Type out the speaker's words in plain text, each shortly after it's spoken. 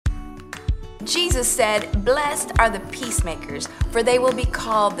Jesus said, "Blessed are the peacemakers, for they will be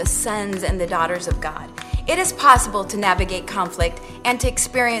called the sons and the daughters of God." It is possible to navigate conflict and to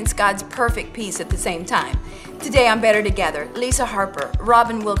experience God's perfect peace at the same time. Today on Better Together, Lisa Harper,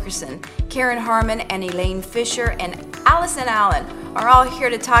 Robin Wilkerson, Karen Harmon, and Elaine Fisher, and Allison Allen are all here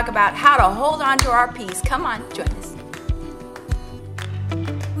to talk about how to hold on to our peace. Come on, join us.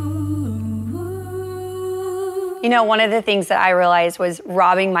 You know, one of the things that I realized was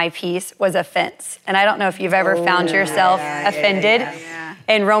robbing my peace was offense. And I don't know if you've ever found yourself offended.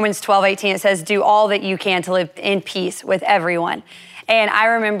 In Romans 12:18, it says, "Do all that you can to live in peace with everyone." And I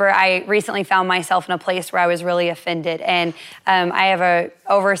remember I recently found myself in a place where I was really offended. And I have an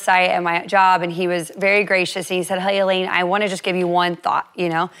oversight at my job, and he was very gracious. And he said, "Hey, Elaine, I want to just give you one thought, you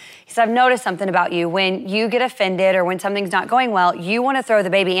know?" He said, "I've noticed something about you. When you get offended or when something's not going well, you want to throw the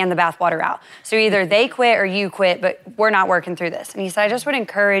baby and the bathwater out. So either they quit or you quit, but we're not working through this." And he said, "I just would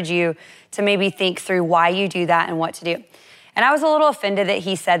encourage you to maybe think through why you do that and what to do." And I was a little offended that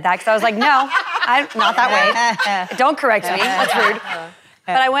he said that, because I was like, no, I'm not that way. Don't correct me, that's rude.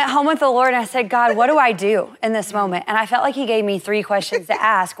 But I went home with the Lord and I said, "God, what do I do in this moment?" And I felt like he gave me 3 questions to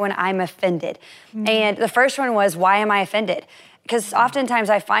ask when I'm offended. And the first one was, why am I offended? Because oftentimes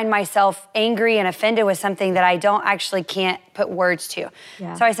I find myself angry and offended with something that I can't put words to.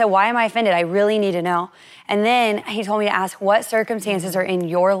 Yeah. So I said, why am I offended? I really need to know. And then he told me to ask, what circumstances are in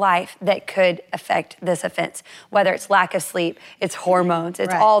your life that could affect this offense? Whether it's lack of sleep, it's hormones,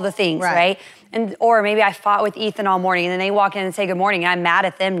 it's all the things, right? And or maybe I fought with Ethan all morning and then they walk in and say good morning and I'm mad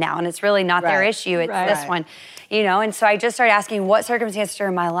at them now and it's really not their issue, it's this one, you know? And so I just started asking, what circumstances are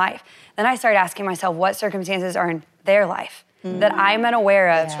in my life? Then I started asking myself, what circumstances are in their life that I'm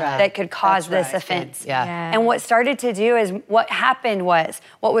unaware of that could cause this offense? And what started to do is, what happened was,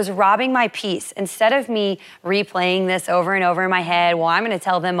 what was robbing my peace, instead of me replaying this over and over in my head, well, I'm gonna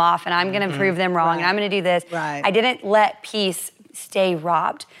tell them off and I'm gonna prove them wrong and I'm gonna do this, I didn't let peace stay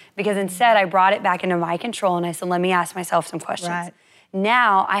robbed, because instead I brought it back into my control and I said, let me ask myself some questions.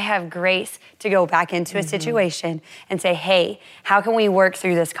 Now I have grace to go back into a situation and say, hey, how can we work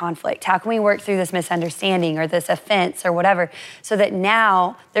through this conflict? How can we work through this misunderstanding or this offense or whatever, so that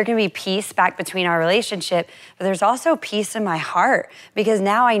now there can be peace back between our relationship, but there's also peace in my heart, because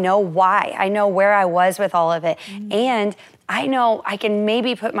now I know why. I know where I was with all of it. And I know I can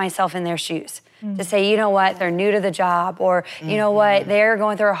maybe put myself in their shoes. To say, you know what, they're new to the job, or you know what, they're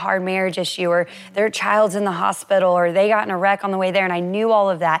going through a hard marriage issue, or their child's in the hospital, or they got in a wreck on the way there, and I knew all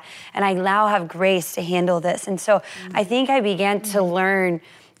of that, and I now have grace to handle this. And so I think I began to learn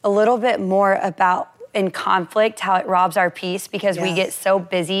a little bit more about, in conflict, how it robs our peace, because we get so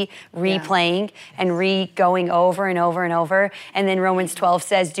busy replaying and going over and over and over. And then Romans 12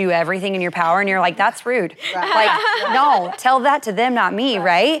 says, do everything in your power. And you're like, that's rude. Like, no, tell that to them, not me,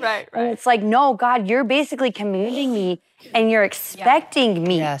 right? And it's like, no, God, you're basically commanding me and you're expecting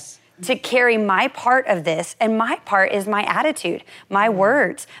me to carry my part of this, and my part is my attitude, my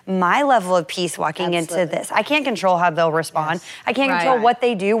words, my level of peace walking into this. I can't control how they'll respond. I can't control what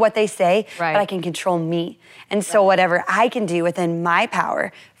they do, what they say, but I can control me. And so whatever I can do within my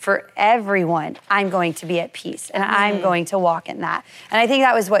power for everyone, I'm going to be at peace, and I'm going to walk in that. And I think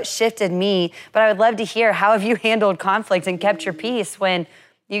that was what shifted me, but I would love to hear, how have you handled conflict and kept your peace when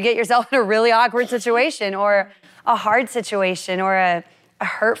you get yourself in a really awkward situation, or a hard situation, or a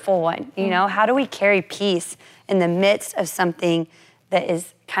hurtful one, you know? How do we carry peace in the midst of something that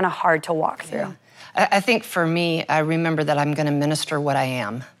is kind of hard to walk through? I think for me, I remember that I'm gonna minister what I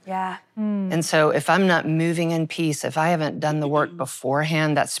am. And so if I'm not moving in peace, if I haven't done the work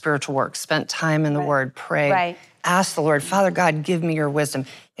beforehand, that spiritual work, spent time in the Word, pray, ask the Lord, Father God, give me your wisdom.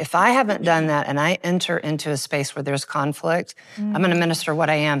 If I haven't done that and I enter into a space where there's conflict, I'm gonna minister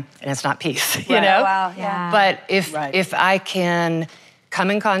what I am, and it's not peace, you know? But if I can come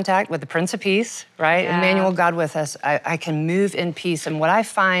in contact with the Prince of Peace, right? Emmanuel, God with us, I can move in peace. And what I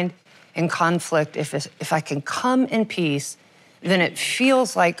find in conflict, if I can come in peace, then it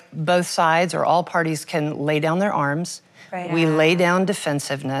feels like both sides or all parties can lay down their arms. We lay down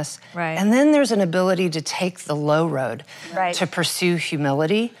defensiveness. And then there's an ability to take the low road, to pursue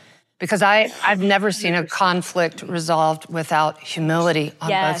humility. Because I've never seen a conflict resolved without humility on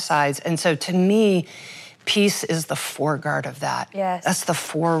both sides. And so to me, peace is the foreguard of that. That's the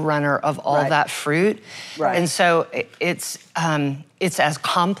forerunner of all that fruit. And so it's as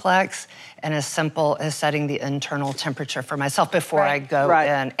complex and as simple as setting the internal temperature for myself before I go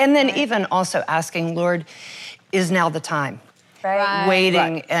in. And then even also asking, Lord, is now the time?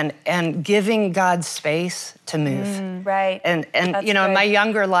 Waiting and giving God space to move. And you know, in my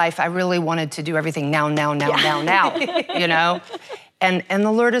younger life, I really wanted to do everything now, you know? And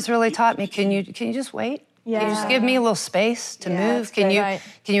the Lord has really taught me, can you just wait? Yeah. Can you just give me a little space to move? Can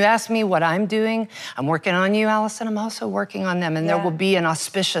you ask me what I'm doing? I'm working on you, Allison. I'm also working on them. And there will be an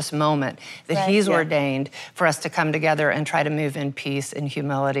auspicious moment that He's ordained for us to come together and try to move in peace and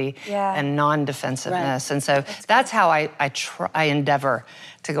humility and non-defensiveness. And so that's how I endeavor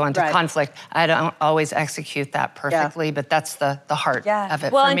to go into conflict. I don't always execute that perfectly, but that's the heart of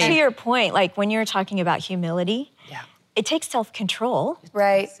it well, for and me. to your point, like when you're talking about humility, it takes self-control.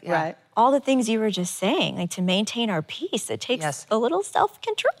 Right. All the things you were just saying, like to maintain our peace, it takes a little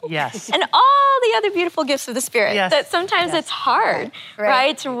self-control. Yes. And all the other beautiful gifts of the Spirit. That sometimes it's hard,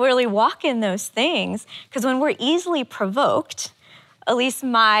 right, to really walk in those things. Because when we're easily provoked, at least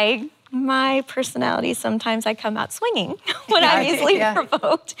my personality, sometimes I come out swinging when I'm easily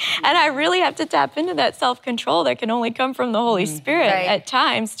provoked. And I really have to tap into that self-control that can only come from the Holy Spirit at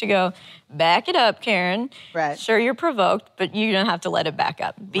times to go, back it up, Karen. Sure, you're provoked, but you don't have to let it back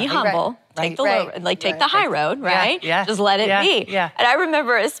up. Be humble. Take the low, take the high road, right? Just let it be. And I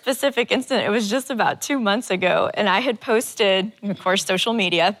remember a specific incident. It was just about 2 months ago, and I had posted, of course, social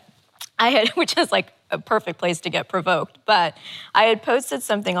media. Which is like a perfect place to get provoked, but I had posted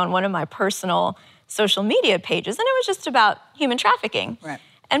something on one of my personal social media pages, and it was just about human trafficking.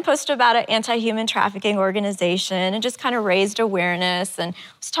 And posted about an anti-human trafficking organization and just kind of raised awareness and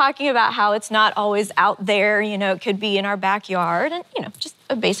was talking about how it's not always out there, it could be in our backyard, and just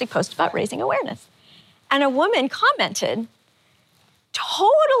a basic post about raising awareness. And a woman commented,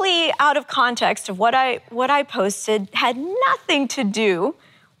 totally out of context of what I posted, had nothing to do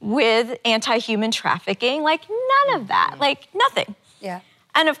with anti-human trafficking, like none of that, like nothing.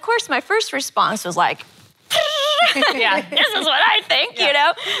 And of course, my first response was like, this is what I think,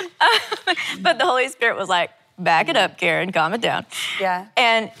 But the Holy Spirit was like, back it up, Karen, calm it down.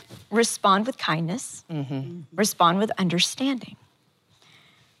 And respond with kindness, respond with understanding.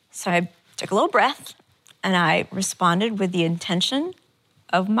 So I took a little breath and I responded with the intention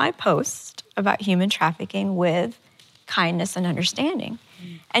of my post about human trafficking with kindness and understanding.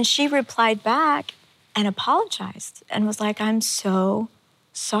 And she replied back and apologized and was like, I'm so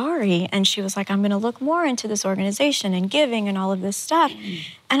sorry. And she was like, I'm going to look more into this organization and giving and all of this stuff.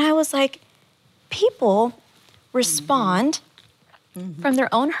 And I was like, people respond from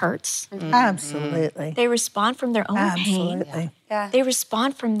their own hurts. Absolutely. They respond from their own pain. They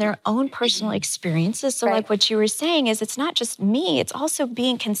respond from their own personal experiences. So like what you were saying is it's not just me, it's also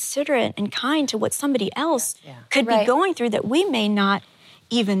being considerate and kind to what somebody else could be going through that we may not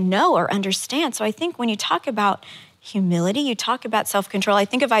even know or understand. So I think when you talk about humility, you talk about self-control. I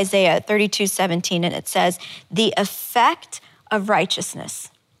think of Isaiah 32:17, and it says, the effect of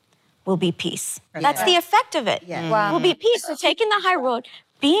righteousness will be peace. That's the effect of it. Will be peace. So taking the high road,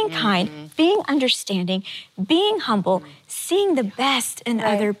 being kind, being understanding, being humble, seeing the best in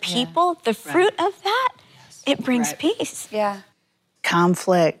other people, the fruit of that, it brings peace.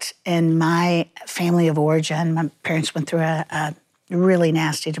 Conflict in my family of origin, my parents went through a really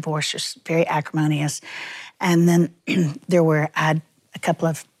nasty divorce, just very acrimonious. And then I had a couple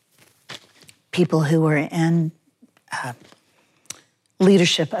of people who were in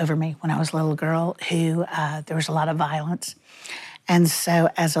leadership over me when I was a little girl who, there was a lot of violence. And so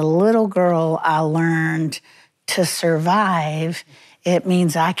as a little girl, I learned to survive, it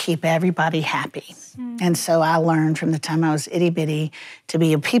means I keep everybody happy. And so I learned from the time I was itty-bitty to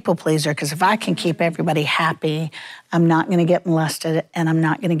be a people pleaser, because if I can keep everybody happy, I'm not gonna get molested and I'm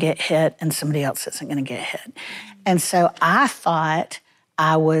not gonna get hit and somebody else isn't gonna get hit. And so I thought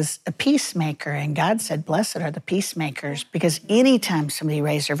I was a peacemaker, and God said, blessed are the peacemakers, because anytime somebody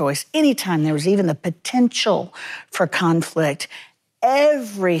raised their voice, anytime there was even the potential for conflict,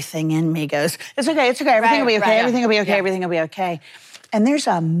 everything in me goes, it's okay, everything will be okay, everything will be okay, everything will be okay. And there's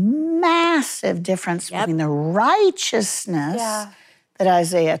a massive difference between the righteousness that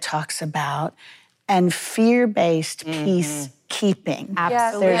Isaiah talks about and fear-based peacekeeping.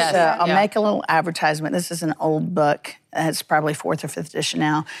 Absolutely. I'll make a little advertisement. This is an old book. It's probably 4th or 5th edition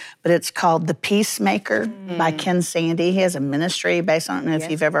now, but it's called The Peacemaker by Ken Sande. He has a ministry based on, I don't know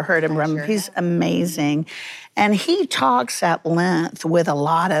if you've ever heard of him. He's amazing. And he talks at length with a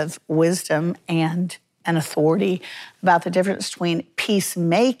lot of wisdom and authority about the difference between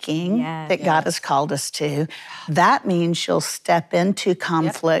peacemaking that God has called us to. That means you'll step into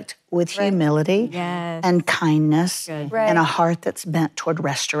conflict with humility and kindness and a heart that's bent toward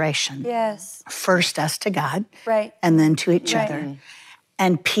restoration. First us to God and then to each other.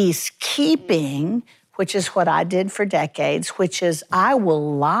 And peacekeeping, which is what I did for decades, which is I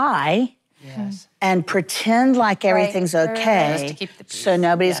will lie and pretend like everything's okay so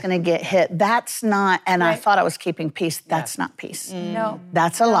nobody's going to get hit. That's not, and I thought I was keeping peace. That's not peace. No.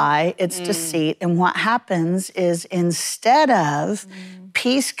 That's a lie. It's deceit. And what happens is instead of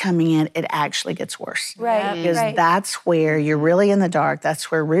peace coming in, it actually gets worse. Because that's where you're really in the dark.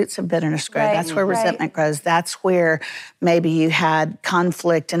 That's where roots of bitterness grow. That's where resentment grows. That's where maybe you had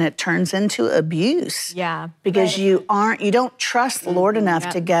conflict and it turns into abuse. Because you don't trust the Lord enough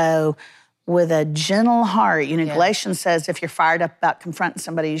to go with a gentle heart. You know, Galatians says if you're fired up about confronting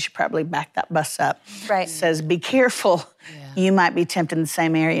somebody, you should probably back that bus up. It says be careful. You might be tempted in the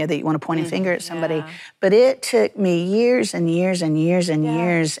same area that you want to point a finger at somebody. But it took me years and years and years and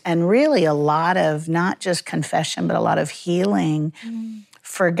years, and really a lot of not just confession, but a lot of healing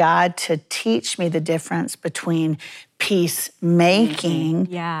for God to teach me the difference between peacemaking,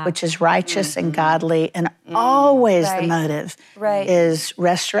 which is righteous and godly, and always the motive is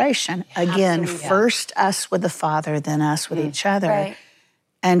restoration. Again, first us with the Father, then us with each other.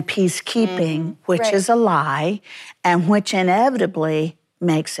 And peacekeeping, which is a lie, and which inevitably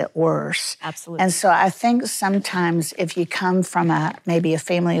makes it worse. And so I think sometimes if you come from maybe a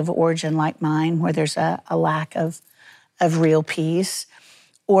family of origin like mine, where there's a lack of real peace,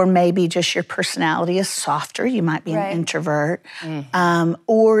 or maybe just your personality is softer, you might be an introvert,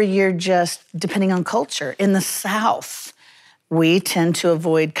 or you're just, depending on culture, in the South, we tend to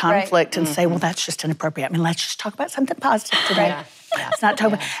avoid conflict and say, well, that's just inappropriate. I mean, let's just talk about something positive today. Let's not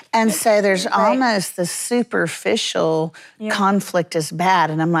talk about. And so there's almost the superficial conflict is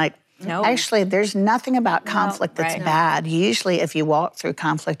bad. And I'm like, actually, there's nothing about conflict that's bad. Usually, if you walk through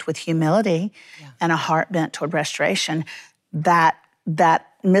conflict with humility and a heart bent toward restoration, that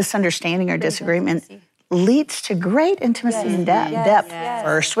misunderstanding or disagreement leads to great intimacy and depth.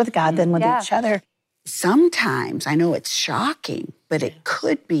 First with God, then with each other. Sometimes, I know it's shocking, but it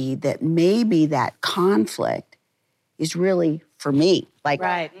could be that maybe that conflict is really for me. Like,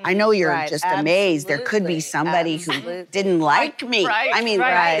 I know you're just amazed. There could be somebody who didn't like me. I mean,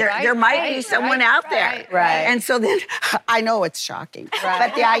 there might be someone out there. And so then, I know it's shocking.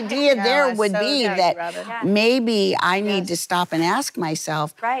 But the idea there would be that maybe I need to stop and ask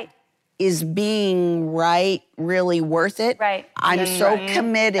myself, is being right really worth it? I'm so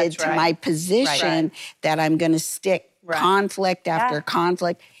committed to my position that I'm going to stick conflict after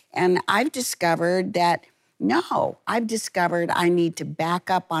conflict. And I've discovered that, no, I've discovered I need to back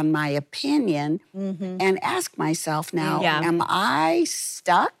up on my opinion and ask myself now, am I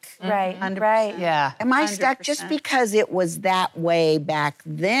stuck? Am I stuck just because it was that way back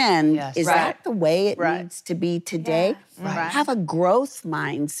then? Is that the way it needs to be today? Have a growth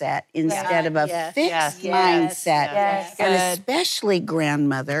mindset instead of a fixed mindset. And especially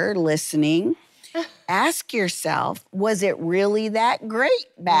grandmother listening, ask yourself, was it really that great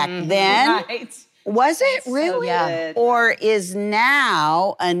back then? Was it really? Or is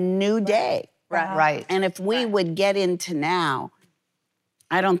now a new day? And if we would get into now,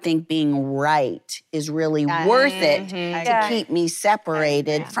 I don't think being right is really worth it to keep me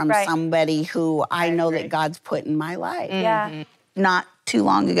separated from somebody who I know that God's put in my life. Not too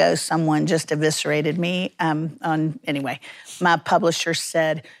long ago, someone just eviscerated me. Anyway, my publisher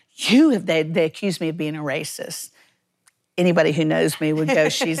said, they accused me of being a racist. Anybody who knows me would go,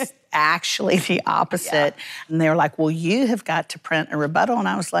 she's actually the opposite. And they were like, well, you have got to print a rebuttal. And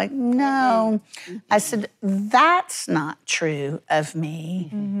I was like, no. I said, that's not true of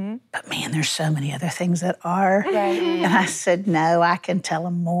me. But man, there's so many other things that are. And I said, no, I can tell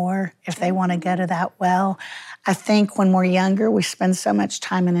them more if they want to go to that well. I think when we're younger, we spend so much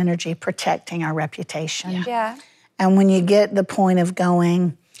time and energy protecting our reputation. And when you get the point of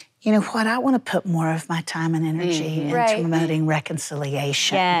going, you know what, I want to put more of my time and energy into promoting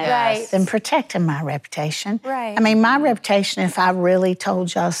reconciliation than protecting my reputation. I mean, my reputation, if I really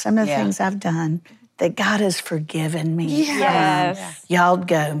told y'all some of the things I've done that God has forgiven me from, y'all'd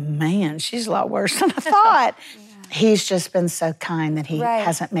go, man, she's a lot worse than I thought. He's just been so kind that he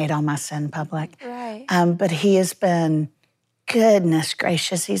hasn't made all my sin public. But he has been, goodness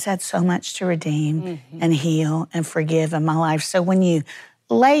gracious, he's had so much to redeem and heal and forgive in my life. So when you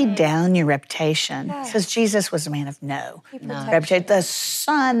lay down your reputation, because Jesus was a man of no reputation, the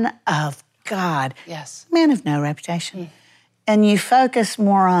Son of God, man of no reputation. And you focus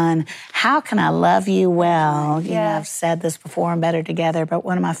more on how can I love you well? You know, I've said this before, I'm better together, but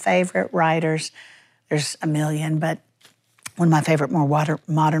one of my favorite writers, there's a million, but one of my favorite more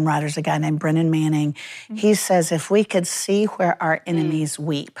modern writers, a guy named Brennan Manning, he says, if we could see where our enemies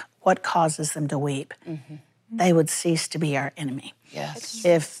weep, what causes them to weep, they would cease to be our enemy.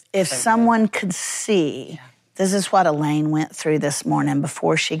 If someone could see This is what Elaine went through this morning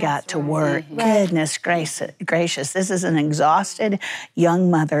before she got to work. Goodness gracious. This is an exhausted young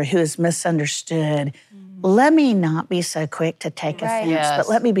mother who is misunderstood. Let me not be so quick to take offense, but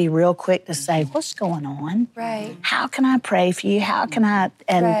let me be real quick to say, what's going on? Right. How can I pray for you? How can I?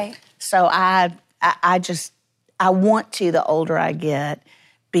 And so I want to, the older I get,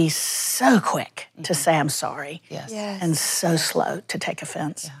 be so quick to say I'm sorry. And so slow to take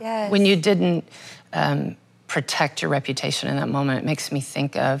offense. When you didn't protect your reputation in that moment, it makes me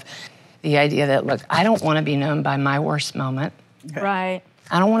think of the idea that, look, I don't want to be known by my worst moment. Right.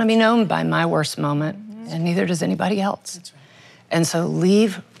 I don't want to be known by my worst moment, and neither does anybody else. That's right. And so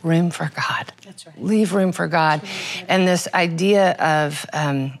leave room for God. That's right. Leave room for God. And this idea of,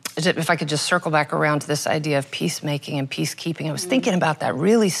 if I could just circle back around to this idea of peacemaking and peacekeeping, I was thinking about that,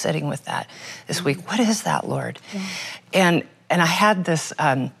 really sitting with that this week. What is that, Lord? And I had this,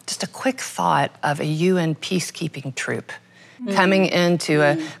 just a quick thought of a UN peacekeeping troop coming into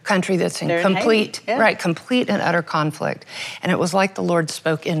a country that's in complete and utter conflict. And it was like the Lord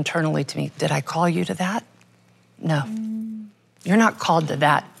spoke internally to me. Did I call you to that? No. You're not called to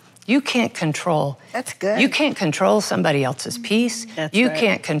that. You can't control. That's good. You can't control somebody else's peace. You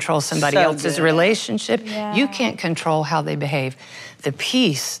can't control somebody else's relationship. You can't control how they behave. The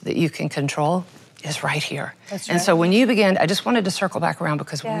peace that you can control is right here. And so when you began, I just wanted to circle back around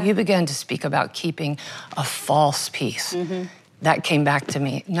because when you began to speak about keeping a false peace, that came back to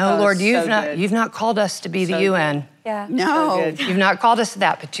me. No, Lord, you've not called us to be the UN. No. You've not called us to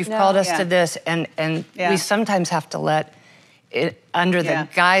that, but you've called us to this. And we sometimes have to let it, under the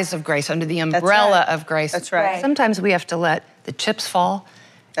guise of grace, under the umbrella of grace. That's right. Sometimes we have to let the chips fall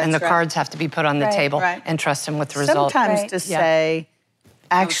and the cards have to be put on the table and trust him with the result. Sometimes to say,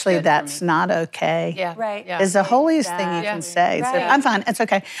 actually, that's not okay. Is the holiest thing you can say. So, I'm fine, it's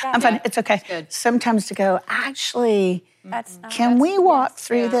okay. I'm fine, it's okay. Sometimes to go, actually, can we walk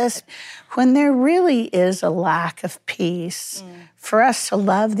through this? When there really is a lack of peace, for us to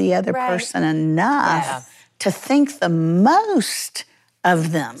love the other person enough to think the most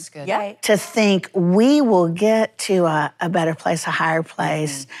of them, to think we will get to a better place, a higher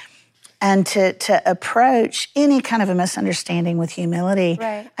place, and to approach any kind of a misunderstanding with humility.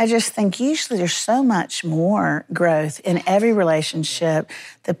 I just think usually there's so much more growth in every relationship.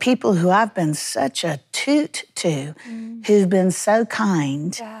 The people who I've been such a toot to, who've been so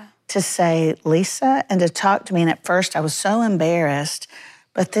kind to say, Lisa, and to talk to me. And at first I was so embarrassed,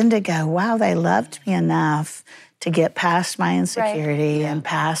 but then to go, wow, they loved me enough to get past my insecurity and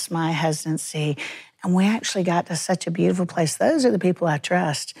past my hesitancy. And we actually got to such a beautiful place. Those are the people I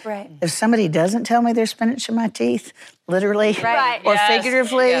trust. If somebody doesn't tell me there's spinach in my teeth, literally or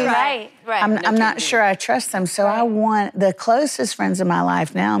figuratively, I'm not sure I trust them. So I want the closest friends in my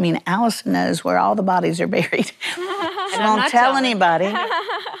life now. I mean, Allison knows where all the bodies are buried. She won't tell anybody.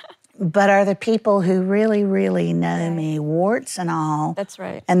 But are the people who really, really know me, warts and all. That's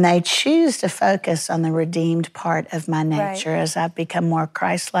right. And they choose to focus on the redeemed part of my nature as I've become more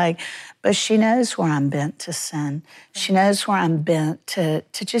Christ-like. But she knows where I'm bent to sin. She knows where I'm bent to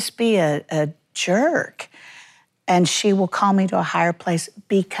just be a jerk. And she will call me to a higher place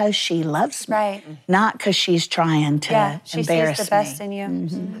because she loves me, not because she's trying to embarrass me. She sees the best in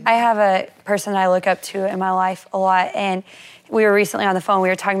you. I have a person I look up to in my life a lot, and we were recently on the phone, we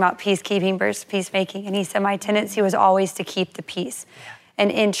were talking about peacekeeping versus peacemaking, and he said, my tendency was always to keep the peace.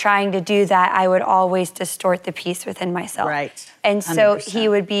 And in trying to do that, I would always distort the peace within myself. And so 100%. He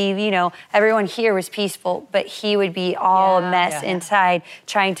would be, everyone here was peaceful, but he would be all a mess inside,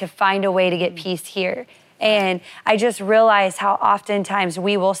 trying to find a way to get peace here. And I just realized how oftentimes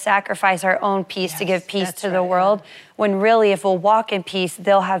we will sacrifice our own peace to give peace to the world, when really if we'll walk in peace,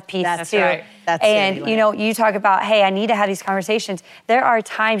 they'll have peace too. And you talk about, hey, I need to have these conversations. There are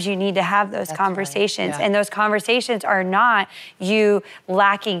times you need to have those conversations. And those conversations are not you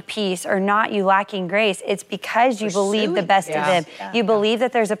lacking peace or not you lacking grace. It's because you believe the best of them. You believe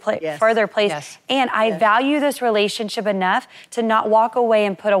that there's a further place. And I value this relationship enough to not walk away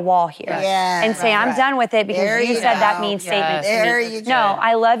and put a wall here and say, I'm done with it because you said that mean statement to me. No,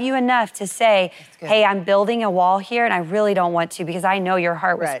 I love you enough to say, hey, I'm building a wall here and I really don't want to because I know your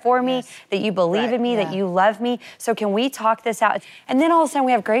heart was for me, that you believe in me, that you love me. So can we talk this out? And then all of a sudden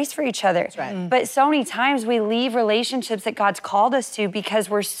we have grace for each other. But so many times we leave relationships that God's called us to because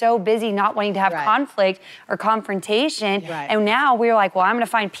we're so busy not wanting to have conflict or confrontation. And now we're like, well, I'm going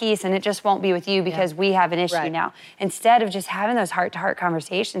to find peace and it just won't be with you because we have an issue now. Instead of just having those heart-to-heart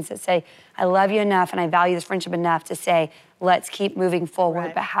conversations that say, I love you enough and I value this friendship enough to say, let's keep moving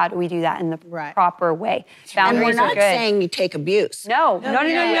forward, but how do we do that in the proper way? Boundaries and we're not saying you take abuse. No.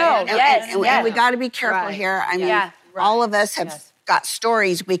 Yes. And we got to be careful here. I mean, all of us have got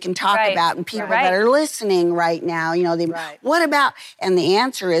stories we can talk about, and people that are listening right now, you know, what about, and the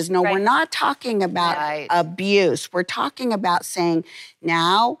answer is no, we're not talking about abuse. We're talking about saying,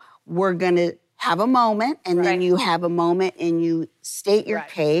 now we're going to have a moment, and then you have a moment and you state your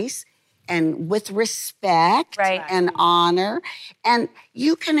case, and with respect and honor, and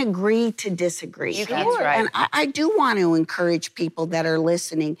you can agree to disagree. You can. And I do want to encourage people that are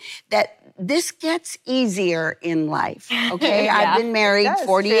listening that this gets easier in life, okay? I've been married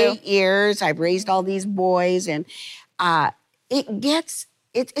 48 years. I've raised all these boys, and it's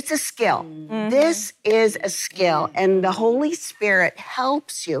a skill. This is a skill, and the Holy Spirit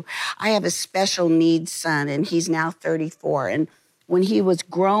helps you. I have a special needs son, and he's now 34, and when he was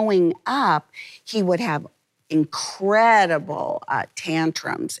growing up, he would have incredible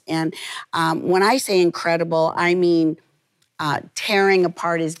tantrums. And when I say incredible, I mean tearing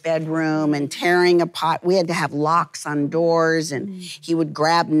apart his bedroom and tearing apart. We had to have locks on doors, and he would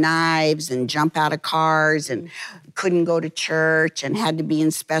grab knives and jump out of cars and couldn't go to church and had to be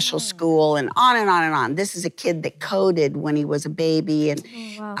in special school and on and on and on. This is a kid that coded when he was a baby, and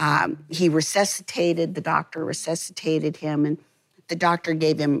he resuscitated. The doctor resuscitated him, and the doctor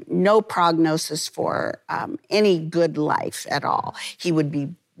gave him no prognosis for any good life at all. He would be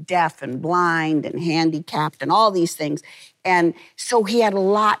deaf and blind and handicapped and all these things. And so he had a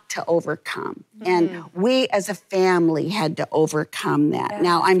lot to overcome. And we as a family had to overcome that.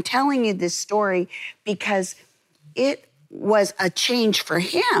 Now, I'm telling you this story because it was a change for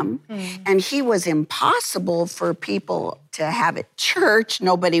him, and he was impossible for people to have at church.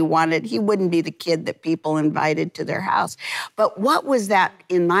 Nobody wanted, he wouldn't be the kid that people invited to their house. But what was that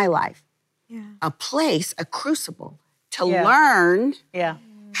in my life? A place, a crucible, to learn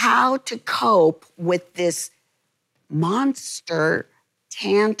how to cope with this monster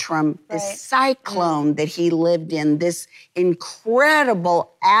tantrum, this cyclone that he lived in, this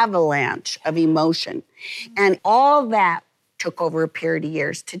incredible avalanche of emotion. And all that took over a period of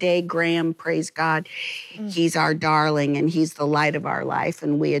years. Today, Graham, praise God, he's our darling, and he's the light of our life,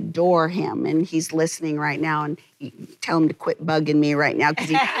 and we adore him. And he's listening right now, and tell him to quit bugging me right now, because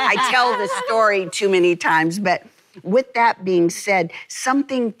I tell the story too many times. But with that being said,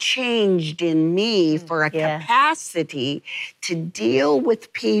 something changed in me for a capacity to deal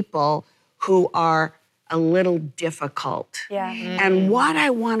with people who are a little difficult. And what I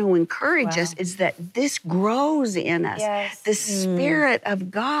want to encourage us is that this grows in us. The Spirit of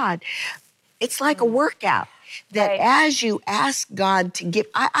God, it's like a workout. That as you ask God to give,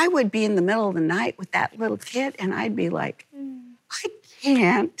 I would be in the middle of the night with that little kid, and I'd be like, I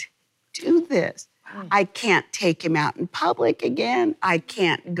can't do this. I can't take him out in public again. I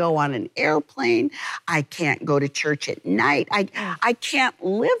can't go on an airplane. I can't go to church at night. I can't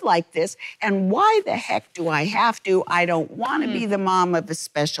live like this. And why the heck do I have to? I don't want to be the mom of a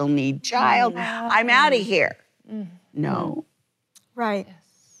special need child. I'm out of here. No. Right.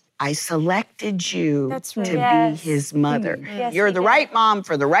 I selected you to be his mother. You're the right mom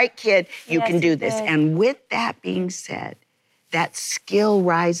for the right kid. You can do this. And with that being said, that skill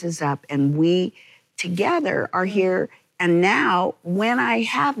rises up, and we together are here. And now when I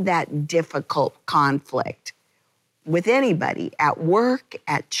have that difficult conflict with anybody at work,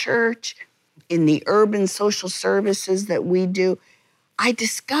 at church, in the urban social services that we do, I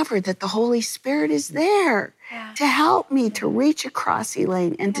discover that the Holy Spirit is there to help me to reach across,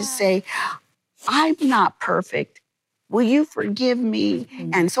 Elaine, and to say, I'm not perfect. Will you forgive me?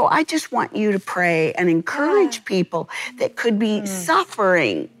 And so I just want you to pray and encourage people that could be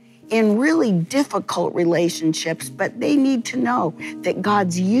suffering in really difficult relationships, but they need to know that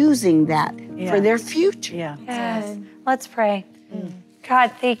God's using that for their future. Yes. Let's pray.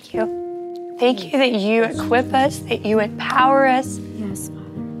 God, thank you. Thank you that you equip us, that you empower us. Yes,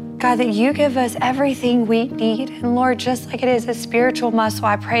 Father. God, that you give us everything we need. And Lord, just like it is a spiritual muscle,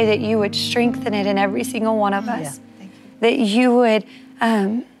 I pray that you would strengthen it in every single one of us. That you would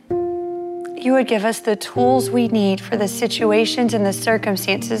give us the tools we need for the situations and the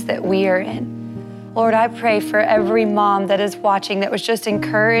circumstances that we are in. Lord, I pray for every mom that is watching that was just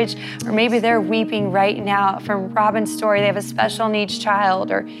encouraged, or maybe they're weeping right now from Robin's story. They have a special needs child,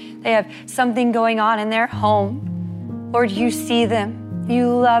 or they have something going on in their home. Lord, you see them,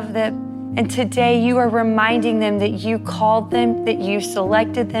 you love them, and today you are reminding them that you called them, that you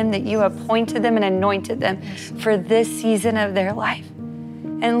selected them, that you appointed them and anointed them for this season of their life.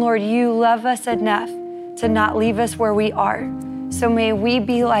 And Lord, you love us enough to not leave us where we are, So may we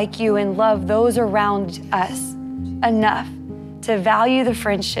be like you and love those around us enough to value the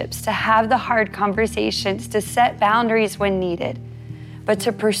friendships, to have the hard conversations, to set boundaries when needed, but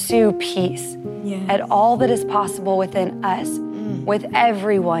to pursue peace at all that is possible within us, with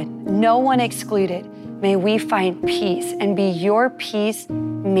everyone, no one excluded. May we find peace and be your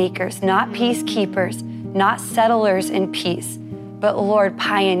peacemakers, not peacekeepers, not settlers in peace, but Lord,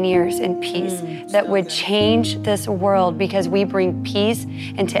 pioneers in peace that would change this world because we bring peace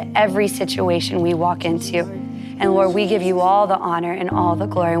into every situation we walk into. And Lord, we give you all the honor and all the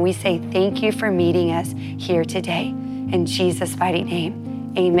glory. And we say thank you for meeting us here today. In Jesus' mighty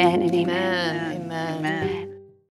name, amen and amen. Amen. Amen.